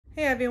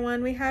Hey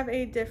everyone, we have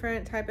a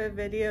different type of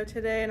video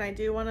today, and I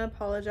do want to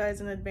apologize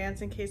in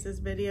advance in case this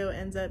video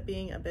ends up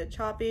being a bit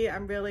choppy.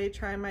 I'm really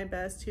trying my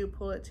best to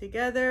pull it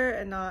together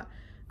and not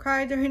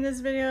cry during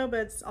this video, but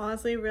it's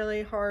honestly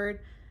really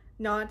hard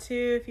not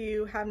to if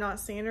you have not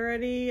seen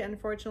already.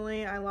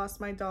 Unfortunately, I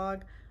lost my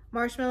dog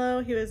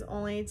Marshmellow. He was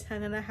only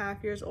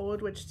 10.5 years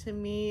old, which to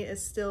me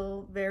is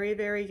still very,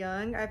 very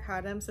young. I've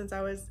had him since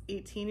I was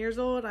 18 years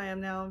old. I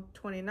am now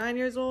 29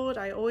 years old.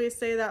 I always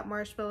say that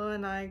Marshmellow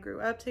and I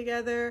grew up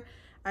together.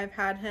 I've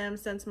had him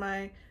since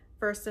my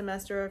first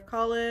semester of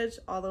college,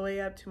 all the way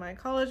up to my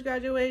college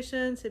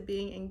graduation, to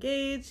being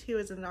engaged. He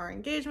was in our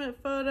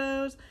engagement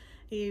photos,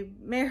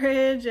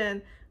 marriage,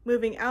 and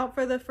moving out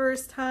for the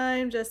first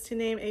time, just to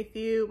name a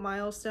few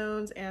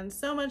milestones, and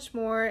so much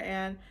more.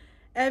 And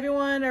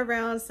everyone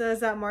around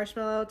says that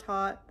Marshmellow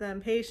taught them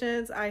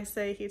patience. I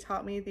say he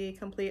taught me the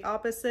complete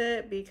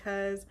opposite,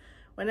 because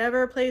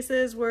whenever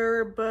places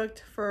were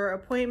booked for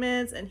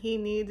appointments and he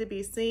needed to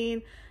be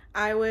seen,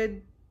 I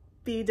would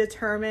be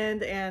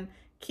determined and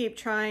keep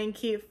trying,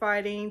 keep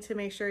fighting to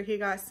make sure he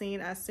got seen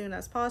as soon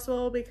as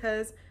possible,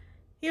 because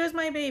he was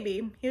my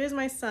baby. He was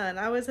my son.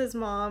 I was his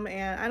mom,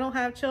 and I don't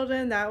have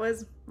children. That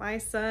was my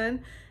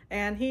son,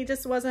 and he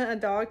just wasn't a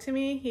dog to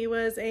me. He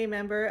was a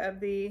member of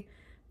the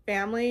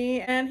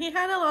family, and he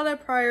had a lot of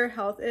prior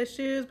health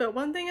issues, but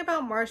one thing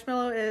about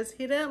Marshmellow is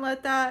he didn't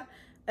let that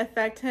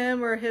affect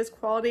him or his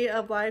quality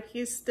of life.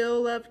 He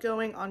still loved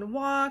going on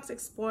walks,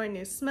 exploring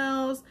new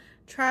smells,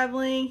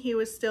 traveling. He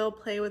would still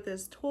play with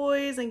his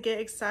toys and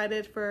get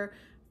excited for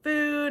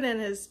food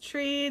and his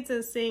treats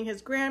and seeing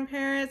his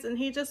grandparents, and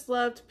he just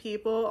loved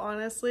people,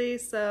 honestly.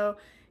 So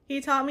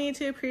he taught me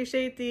to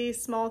appreciate the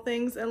small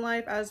things in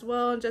life as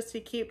well, and just to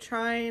keep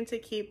trying, to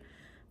keep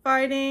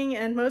fighting,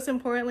 and most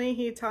importantly,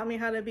 he taught me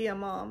how to be a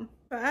mom.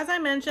 But as I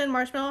mentioned,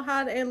 Marshmellow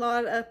had a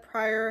lot of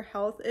prior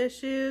health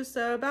issues.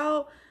 So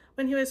about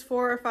when he was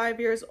 4 or 5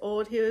 years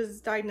old, he was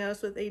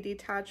diagnosed with a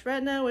detached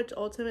retina, which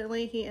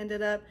ultimately he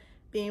ended up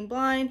being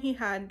blind. He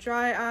had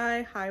dry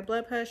eye, high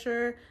blood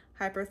pressure,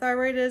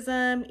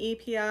 hyperthyroidism,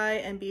 EPI,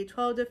 and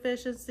B12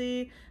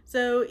 deficiency.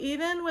 So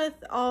even with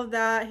all of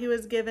that, he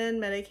was given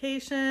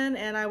medication,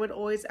 and I would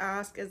always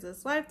ask, is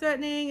this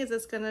life-threatening? Is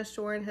this going to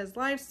shorten his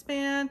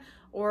lifespan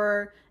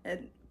or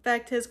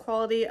affect his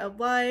quality of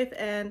life?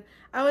 And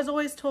I was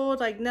always told,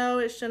 like, no,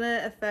 it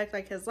shouldn't affect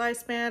like his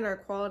lifespan or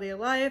quality of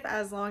life,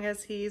 as long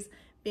as he's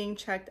being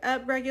checked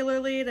up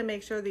regularly to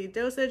make sure the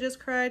dosage is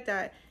correct,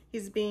 that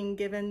he's being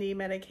given the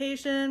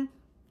medication.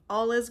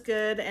 All is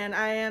good. And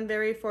I am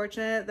very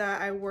fortunate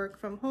that I work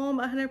from home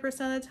 100%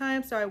 of the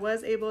time, so I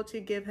was able to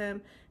give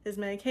him his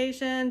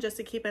medication just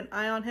to keep an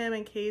eye on him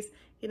in case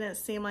he didn't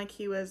seem like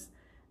he was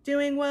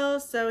doing well.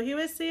 So he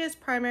would see his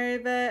primary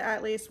vet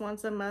at least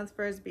once a month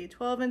for his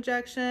B12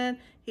 injection.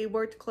 He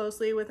worked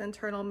closely with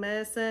internal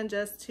medicine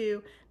just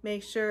to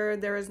make sure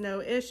there was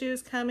no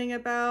issues coming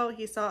about.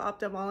 He saw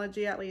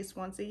ophthalmology at least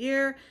once a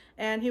year,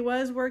 and he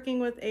was working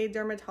with a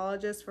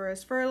dermatologist for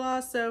his fur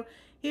loss. So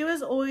he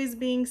was always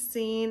being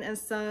seen in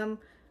some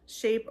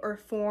shape or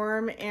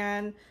form,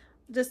 and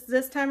just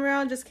this time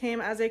around just came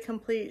as a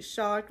complete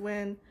shock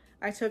when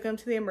I took him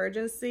to the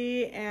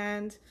emergency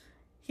and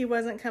he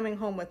wasn't coming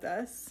home with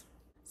us.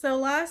 So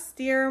last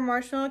year,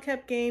 Marshmellow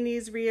kept getting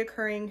these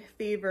reoccurring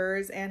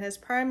fevers, and his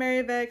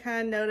primary vet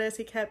kind of noticed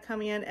he kept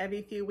coming in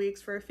every few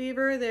weeks for a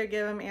fever. They would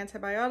give him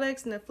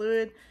antibiotics and a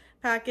fluid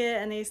packet,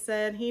 and they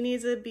said he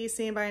needs to be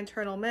seen by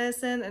internal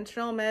medicine.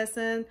 Internal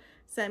medicine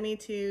sent me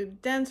to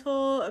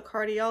dental, a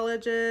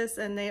cardiologist,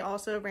 and they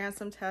also ran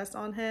some tests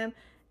on him.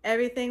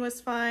 Everything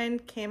was fine,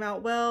 came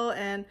out well,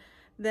 and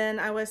then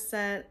I was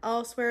sent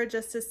elsewhere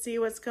just to see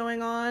what's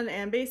going on.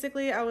 And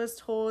basically I was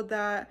told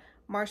that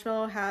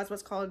Marshmellow has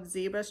what's called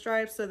zebra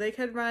stripes, so they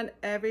could run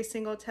every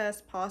single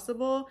test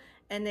possible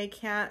and they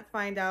can't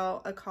find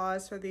out a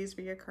cause for these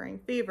reoccurring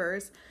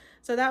fevers.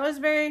 So that was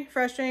very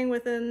frustrating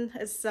within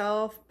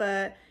itself,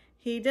 but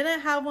he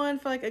didn't have one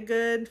for like a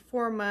good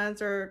 4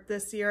 months, or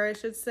this year I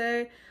should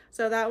say.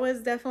 So that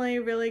was definitely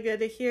really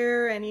good to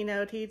hear. And you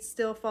know, he'd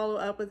still follow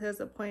up with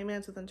his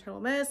appointments with internal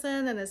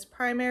medicine and his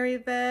primary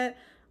vet.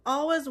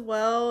 All was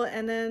well.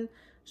 And then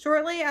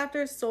shortly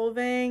after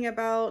solving,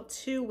 about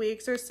 2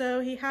 weeks or so,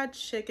 he had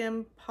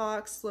chicken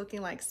pox,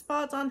 looking like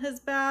spots on his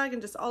back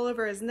and just all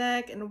over his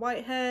neck and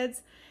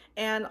whiteheads.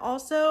 And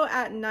also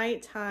at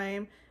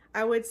nighttime,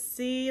 I would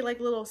see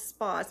like little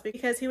spots,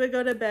 because he would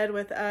go to bed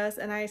with us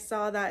and I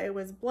saw that it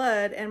was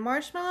blood, and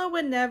Marshmellow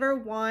would never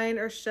whine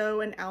or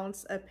show an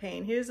ounce of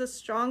pain. He was a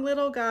strong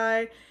little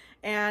guy,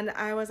 and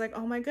I was like,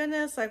 oh my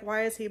goodness, like,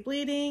 why is he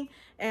bleeding?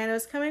 And it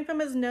was coming from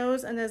his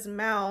nose and his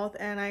mouth,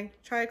 and I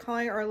tried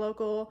calling our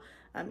local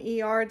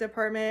ER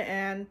department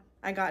and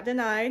I got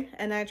denied,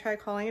 and I tried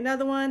calling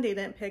another one, they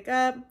didn't pick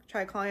up,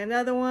 tried calling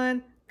another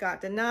one,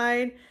 got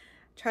denied.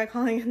 Tried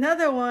calling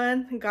another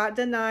one, got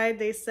denied.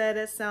 They said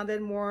it sounded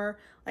more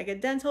like a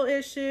dental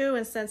issue,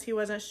 and since he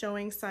wasn't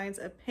showing signs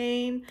of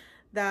pain,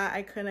 that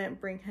I couldn't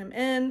bring him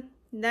in.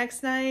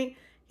 Next night,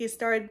 he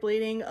started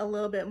bleeding a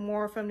little bit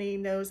more from the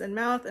nose and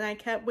mouth, and I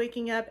kept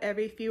waking up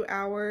every few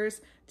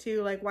hours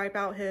to like wipe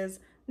out his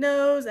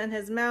nose and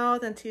his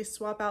mouth and to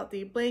swap out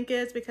the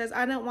blankets because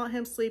I didn't want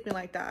him sleeping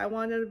like that. I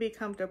wanted him to be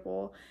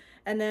comfortable.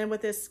 And then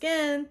with his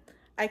skin,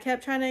 I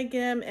kept trying to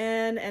get him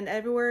in, and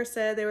everywhere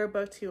said they were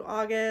booked to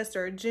August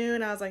or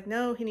June. I was like,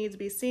 no, he needs to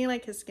be seen,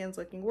 like his skin's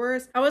looking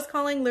worse. I was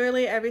calling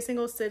literally every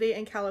single city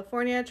in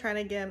California trying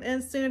to get him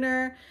in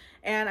sooner.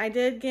 And I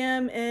did get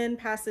him in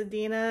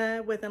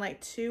Pasadena within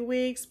like 2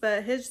 weeks,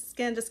 but his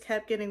skin just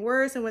kept getting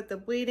worse. And with the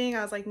bleeding,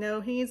 I was like,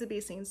 no, he needs to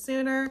be seen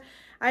sooner.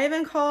 I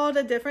even called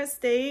a different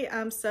state.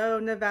 So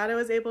Nevada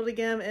was able to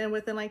get him in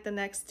within like the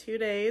next 2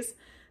 days.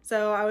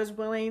 So I was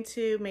willing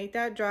to make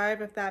that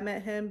drive if that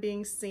meant him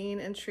being seen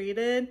and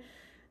treated.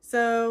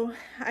 So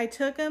I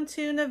took him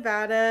to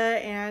Nevada,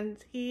 and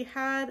he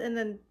had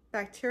a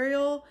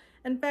bacterial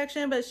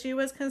infection, but she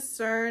was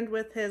concerned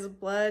with his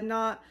blood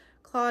not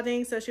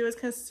clotting. So she was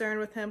concerned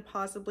with him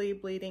possibly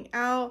bleeding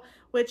out,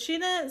 which she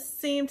didn't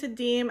seem to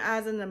deem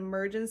as an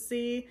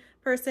emergency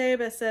per se,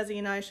 but says,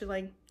 you know, I should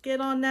like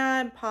get on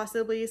that,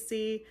 possibly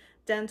see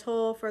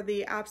dental for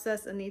the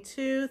abscess in the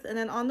tooth. And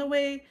then on the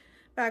way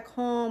back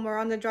home, or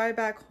on the drive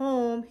back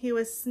home, he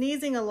was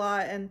sneezing a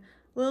lot and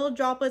little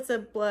droplets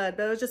of blood,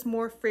 but it was just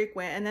more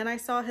frequent. And then I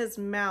saw his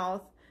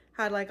mouth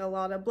had like a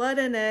lot of blood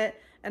in it.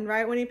 And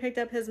right when he picked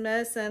up his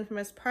medicine from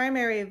his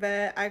primary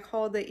vet, I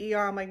called the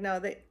ER. I'm like,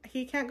 no,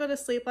 he can't go to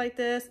sleep like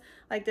this.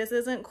 Like, this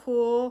isn't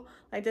cool.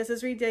 Like, this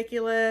is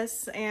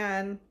ridiculous.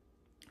 And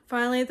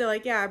finally, they're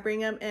like, yeah,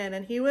 bring him in.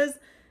 And he was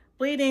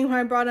bleeding when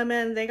I brought him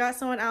in. They got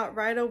someone out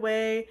right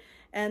away.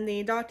 And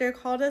the doctor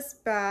called us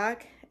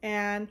back,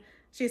 and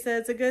she said,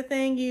 it's a good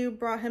thing you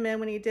brought him in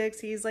when he did,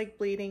 because he's like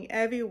bleeding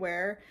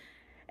everywhere.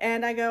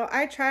 And I go,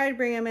 I tried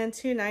bringing him in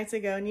 2 nights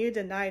ago and you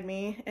denied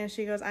me. And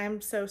she goes, I'm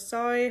so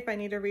sorry. If I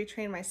need to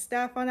retrain my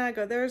staff on that, I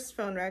go, there's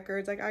phone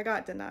records. Like, I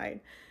got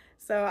denied.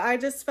 So I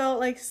just felt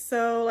like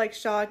so like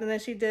shocked. And then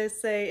she did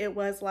say it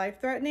was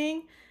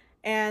life-threatening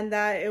and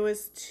that it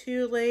was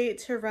too late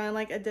to run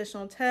like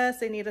additional tests.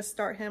 They need to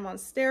start him on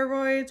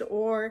steroids,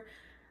 or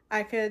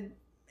I could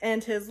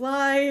end his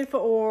life,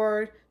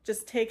 or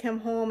just take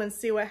him home and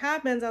see what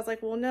happens. I was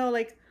like, well, no,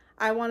 like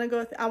I want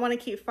to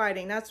keep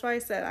fighting. That's why I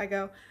said, I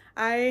go,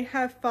 I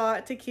have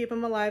fought to keep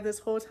him alive this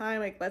whole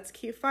time. Like, let's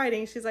keep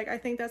fighting. She's like, I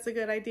think that's a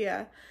good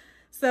idea.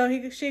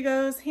 So she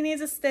goes, he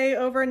needs to stay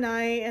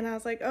overnight. And I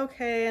was like,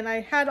 okay. And I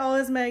had all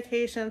his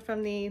medication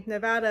from the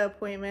Nevada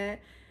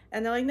appointment.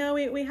 And they're like, no,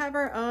 we have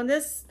our own.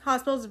 This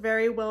hospital is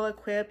very well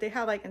equipped. They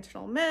have like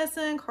internal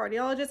medicine,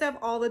 cardiologists, they have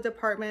all the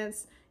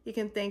departments you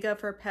can think of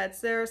for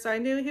pets there. So I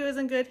knew he was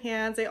in good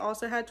hands. They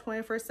also had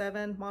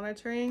 24/7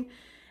 monitoring.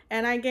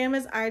 And I gave him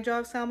his eye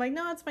drops. So I'm like,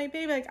 no, it's my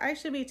baby. Like, I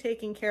should be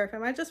taking care of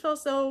him. I just felt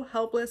so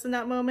helpless in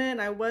that moment.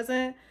 And I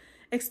wasn't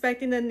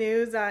expecting the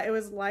news that it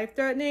was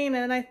life-threatening. And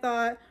then I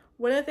thought,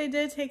 what if they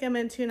did take him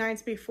in 2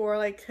 nights before?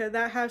 Like, could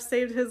that have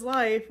saved his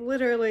life?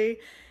 Literally.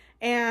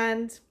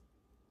 And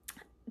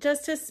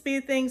just to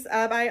speed things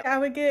up, I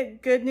would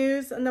get good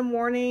news in the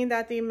morning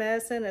that the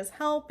medicine is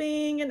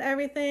helping and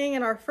everything.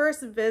 And our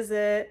first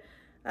visit,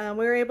 we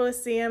were able to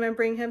see him and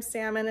bring him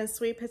salmon and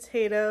sweet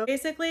potato.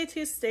 Basically,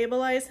 to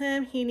stabilize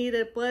him, he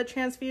needed blood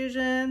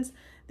transfusions,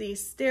 the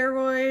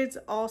steroids.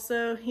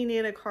 Also, he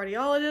needed a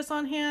cardiologist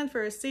on hand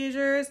for his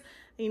seizures.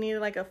 He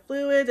needed like a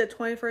fluid, a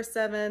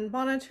 24/7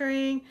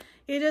 monitoring.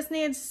 He just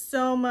needs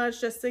so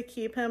much just to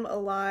keep him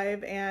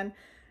alive. And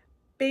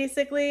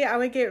basically, I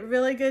would get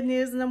really good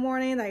news in the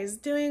morning that he's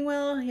doing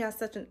well. He has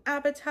such an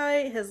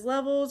appetite. His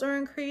levels are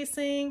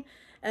increasing.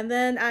 And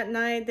then at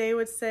night, they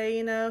would say,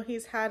 you know,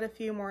 he's had a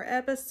few more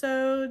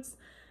episodes.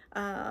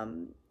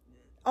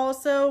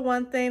 Also,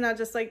 one thing that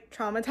just like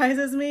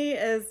traumatizes me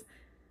is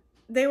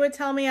they would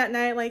tell me at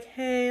night, like,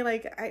 hey,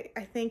 like,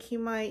 I think he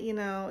might, you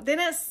know, they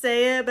didn't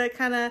say it, but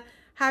kind of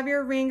have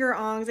your ringer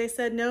on. They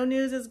said no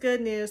news is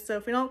good news. So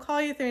if we don't call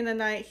you during the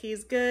night,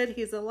 he's good,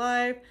 he's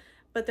alive.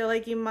 But they're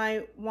like, you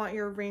might want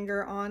your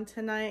ringer on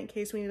tonight in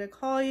case we need to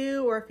call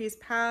you, or if he's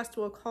passed,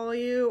 we'll call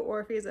you,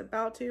 or if he's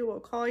about to, we'll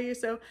call you.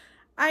 So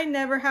I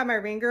never have my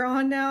ringer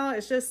on now.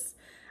 It's just,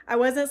 I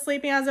wasn't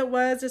sleeping as it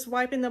was, just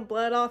wiping the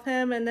blood off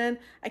him. And then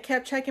I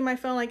kept checking my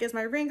phone, like, is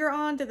my ringer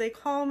on? Did they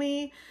call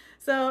me?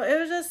 So it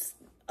was just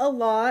a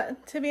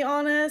lot, to be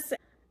honest.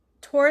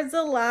 Towards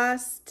the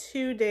last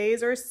 2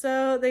 days or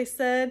so, they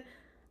said,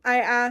 I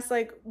asked,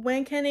 like,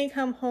 when can he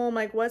come home?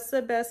 Like, what's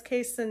the best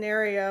case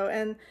scenario?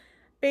 And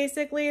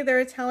basically,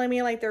 they're telling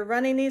me, like, they're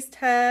running these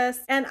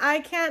tests. And I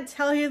can't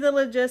tell you the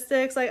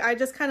logistics. Like, I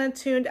just kind of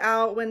tuned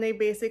out when they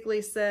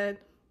basically said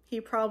he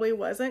probably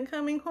wasn't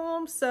coming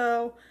home.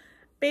 So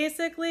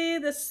basically,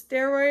 the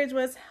steroids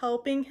was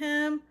helping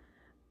him.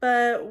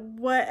 But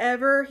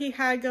whatever he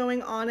had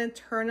going on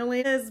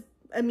internally, his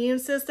immune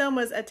system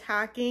was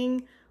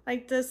attacking,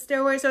 like, the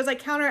steroids. So it's like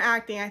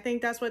counteracting. I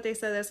think that's what they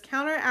said. It's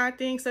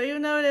counteracting. So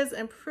even though it is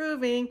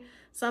improving,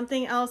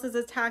 something else is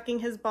attacking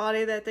his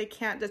body that they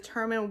can't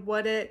determine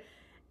what it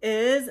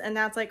is, and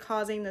that's like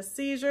causing the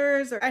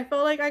seizures. I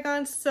feel like I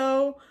got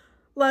so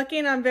lucky,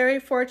 and I'm very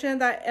fortunate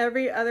that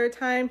every other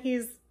time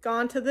he's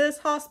gone to this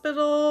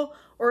hospital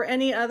or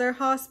any other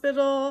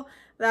hospital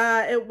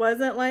that it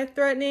wasn't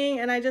life-threatening.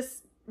 And I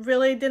just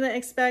really didn't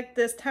expect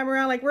this time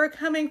around. Like, we're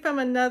coming from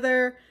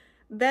another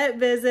vet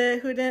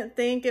visit who didn't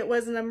think it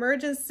was an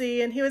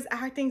emergency, and he was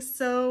acting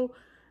so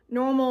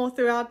normal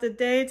throughout the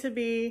day to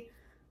be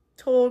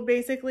told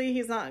basically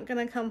he's not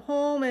gonna come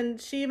home.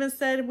 And she even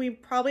said we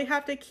probably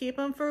have to keep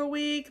him for a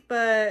week,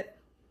 but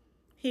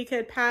he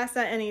could pass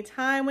at any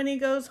time when he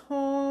goes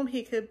home.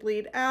 He could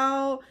bleed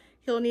out.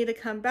 He'll need to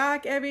come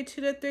back every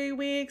 2 to 3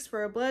 weeks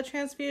for a blood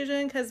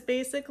transfusion, because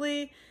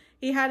basically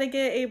he had to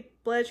get a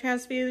blood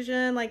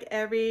transfusion like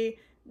every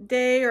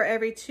day or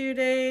every 2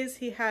 days.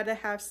 He had to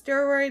have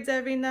steroids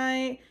every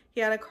night.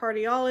 He had a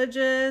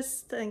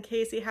cardiologist in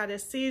case he had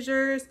his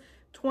seizures,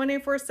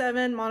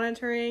 24/7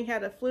 monitoring. He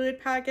had a fluid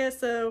packet.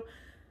 So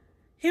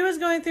he was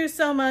going through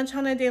so much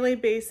on a daily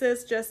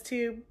basis just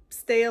to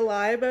stay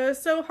alive. But it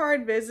was so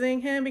hard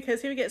visiting him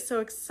because he would get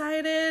so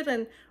excited,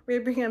 and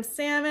we'd bring him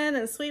salmon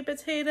and sweet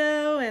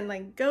potato and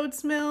like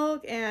goat's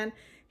milk, and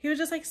he was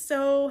just like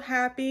so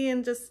happy,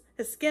 and just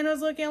his skin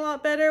was looking a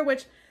lot better,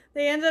 which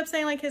they ended up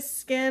saying like his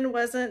skin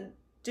wasn't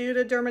due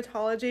to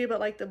dermatology but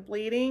like the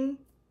bleeding.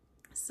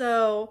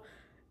 So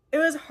it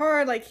was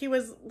hard. Like, he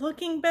was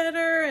looking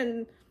better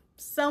and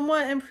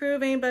somewhat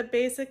improving, but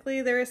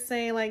basically they were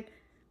saying like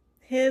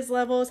his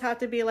levels have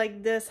to be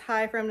like this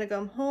high for him to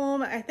come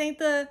home. I think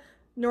the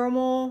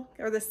normal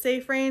or the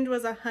safe range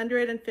was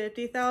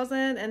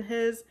 150,000 and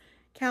his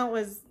count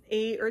was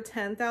 8 or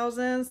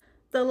 10,000.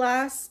 The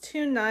last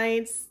 2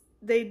 nights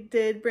they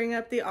did bring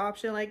up the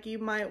option like you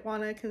might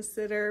want to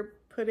consider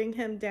putting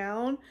him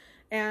down,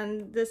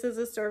 and this is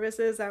the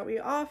services that we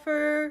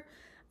offer.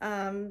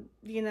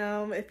 You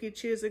know, if you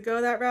choose to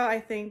go that route, I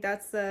think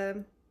that's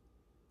a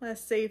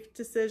safe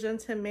decision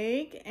to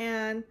make.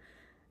 And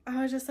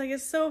I was just like,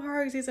 it's so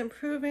hard because he's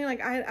improving.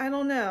 Like, I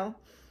don't know.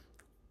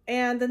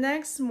 And the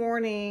next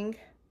morning,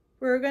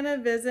 we were going to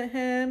visit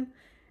him,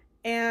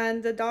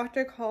 and the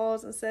doctor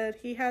calls and said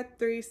he had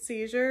 3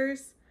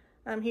 seizures.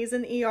 He's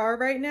in ER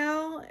right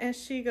now. And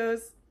she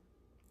goes,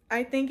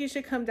 I think you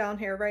should come down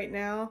here right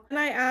now. And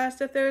I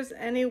asked if there's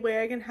any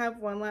way I can have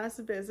one last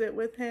visit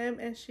with him.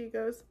 And she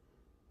goes,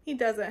 he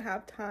doesn't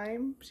have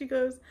time. She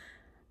goes,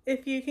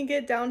 if you can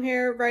get down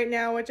here right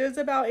now, which is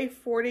about a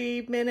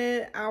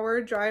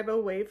 40-minute-hour drive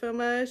away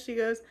from us, she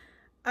goes,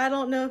 I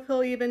don't know if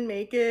he'll even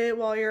make it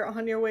while you're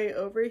on your way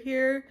over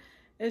here.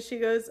 And she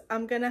goes,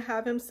 I'm gonna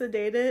have him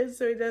sedated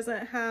so he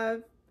doesn't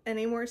have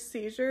any more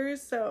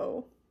seizures.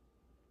 So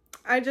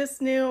I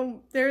just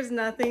knew there's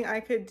nothing I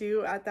could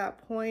do at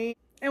that point.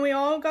 And we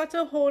all got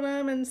to hold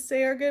him and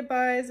say our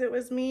goodbyes. It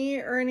was me,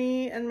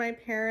 Ernie, and my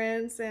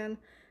parents, and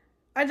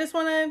I just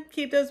want to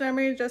keep those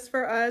memories just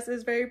for us.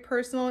 It's very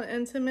personal and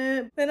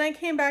intimate. Then I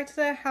came back to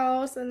the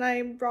house and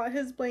I brought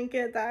his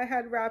blanket that I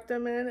had wrapped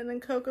him in, and then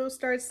Coco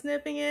started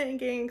sniffing it and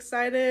getting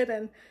excited,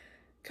 and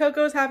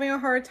Coco's having a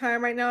hard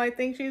time right now. I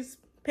think she's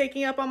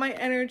picking up on my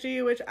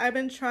energy, which I've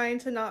been trying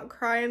to not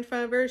cry in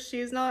front of her.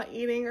 She's not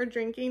eating or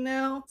drinking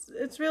now.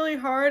 It's really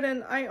hard,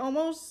 and I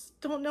almost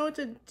don't know what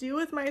to do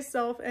with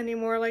myself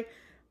anymore. Like,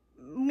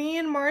 me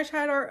and Marsh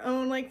had our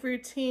own like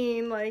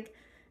routine. Like,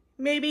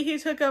 maybe he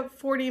took up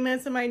 40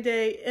 minutes of my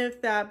day,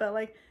 if that, but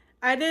like,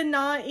 I did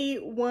not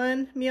eat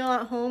one meal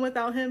at home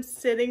without him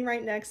sitting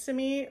right next to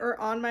me or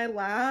on my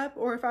lap.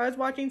 Or if I was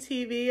watching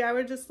TV, I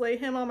would just lay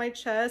him on my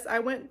chest. I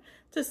went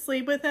to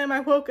sleep with him.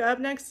 I woke up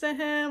next to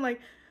him. Like,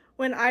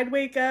 when I'd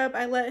wake up,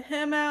 I let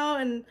him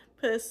out and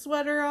put a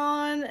sweater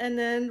on. And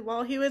then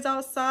while he was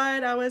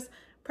outside, I was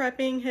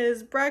prepping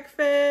his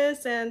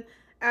breakfast and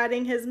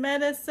adding his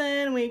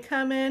medicine. When he'd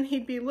come in,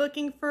 he'd be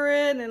looking for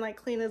it and like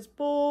clean his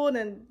bowl, and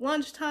then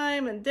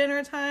lunchtime and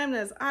dinner time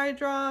and his eye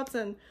drops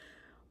and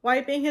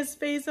wiping his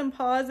face and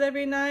paws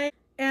every night.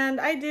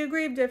 And I do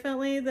grieve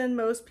differently than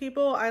most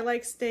people. I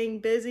like staying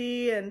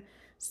busy and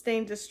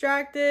staying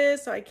distracted,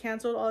 so I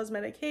canceled all his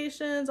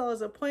medications, all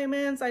his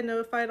appointments. I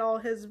notified all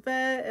his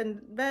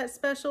vet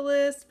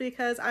specialists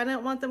because I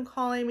didn't want them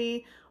calling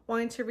me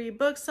wanting to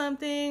rebook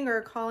something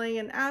or calling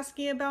and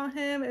asking about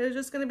him. It was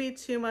just going to be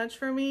too much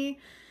for me.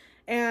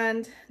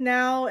 And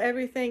now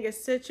everything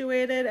is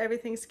situated,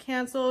 everything's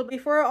canceled.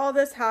 Before all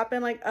this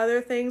happened, like,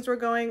 other things were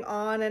going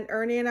on, and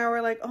Ernie and I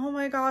were like, oh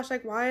my gosh,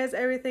 like, why is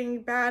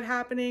everything bad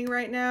happening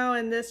right now?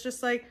 And this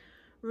just like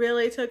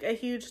really took a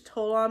huge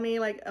toll on me,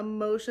 like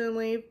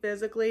emotionally,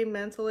 physically,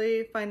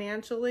 mentally,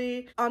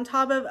 financially, on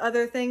top of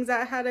other things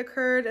that had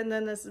occurred. And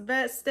then this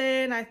vet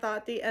stay, and I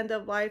thought the end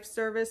of life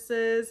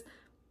services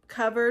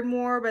covered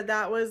more, but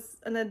that was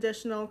an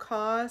additional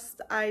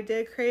cost. I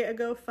did create a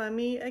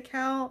GoFundMe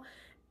account.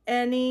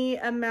 Any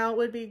amount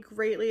would be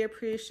greatly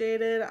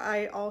appreciated.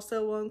 I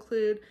also will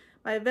include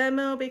my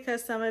Venmo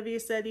because some of you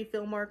said you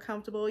feel more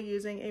comfortable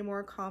using a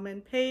more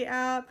common pay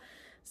app.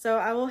 So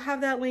I will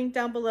have that link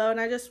down below. And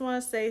I just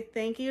want to say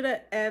thank you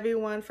to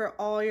everyone for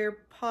all your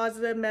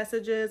positive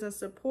messages and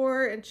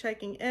support and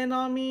checking in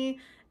on me.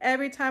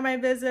 Every time I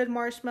visited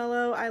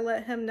Marshmellow, I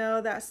let him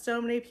know that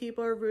so many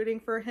people are rooting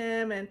for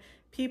him, and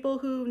people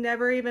who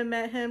never even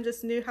met him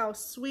just knew how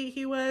sweet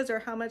he was or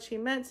how much he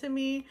meant to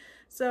me.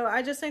 So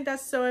I just think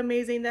that's so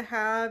amazing to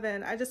have,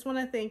 and I just want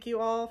to thank you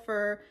all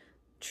for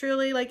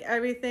truly like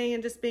everything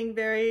and just being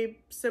very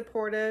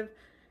supportive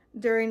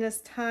during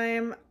this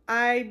time.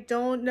 I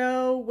don't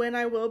know when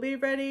I will be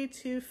ready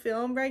to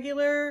film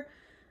regular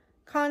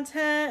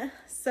content,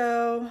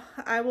 so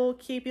I will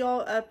keep you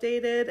all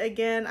updated.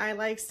 Again, I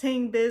like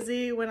staying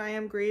busy when I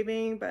am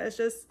grieving, but it's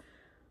just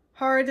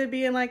hard to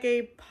be in like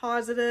a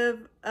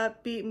positive,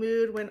 upbeat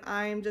mood when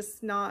I'm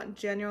just not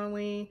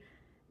genuinely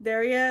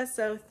there yet.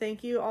 So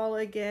thank you all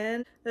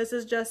again. This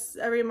is just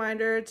a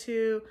reminder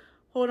to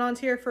hold on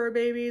to your fur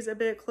babies a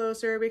bit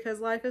closer because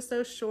life is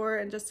so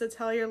short, and just to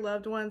tell your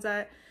loved ones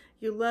that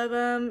you love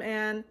them.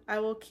 And I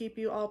will keep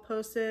you all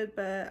posted,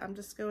 but I'm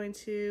just going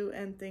to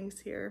end things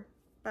here.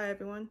 Bye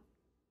everyone.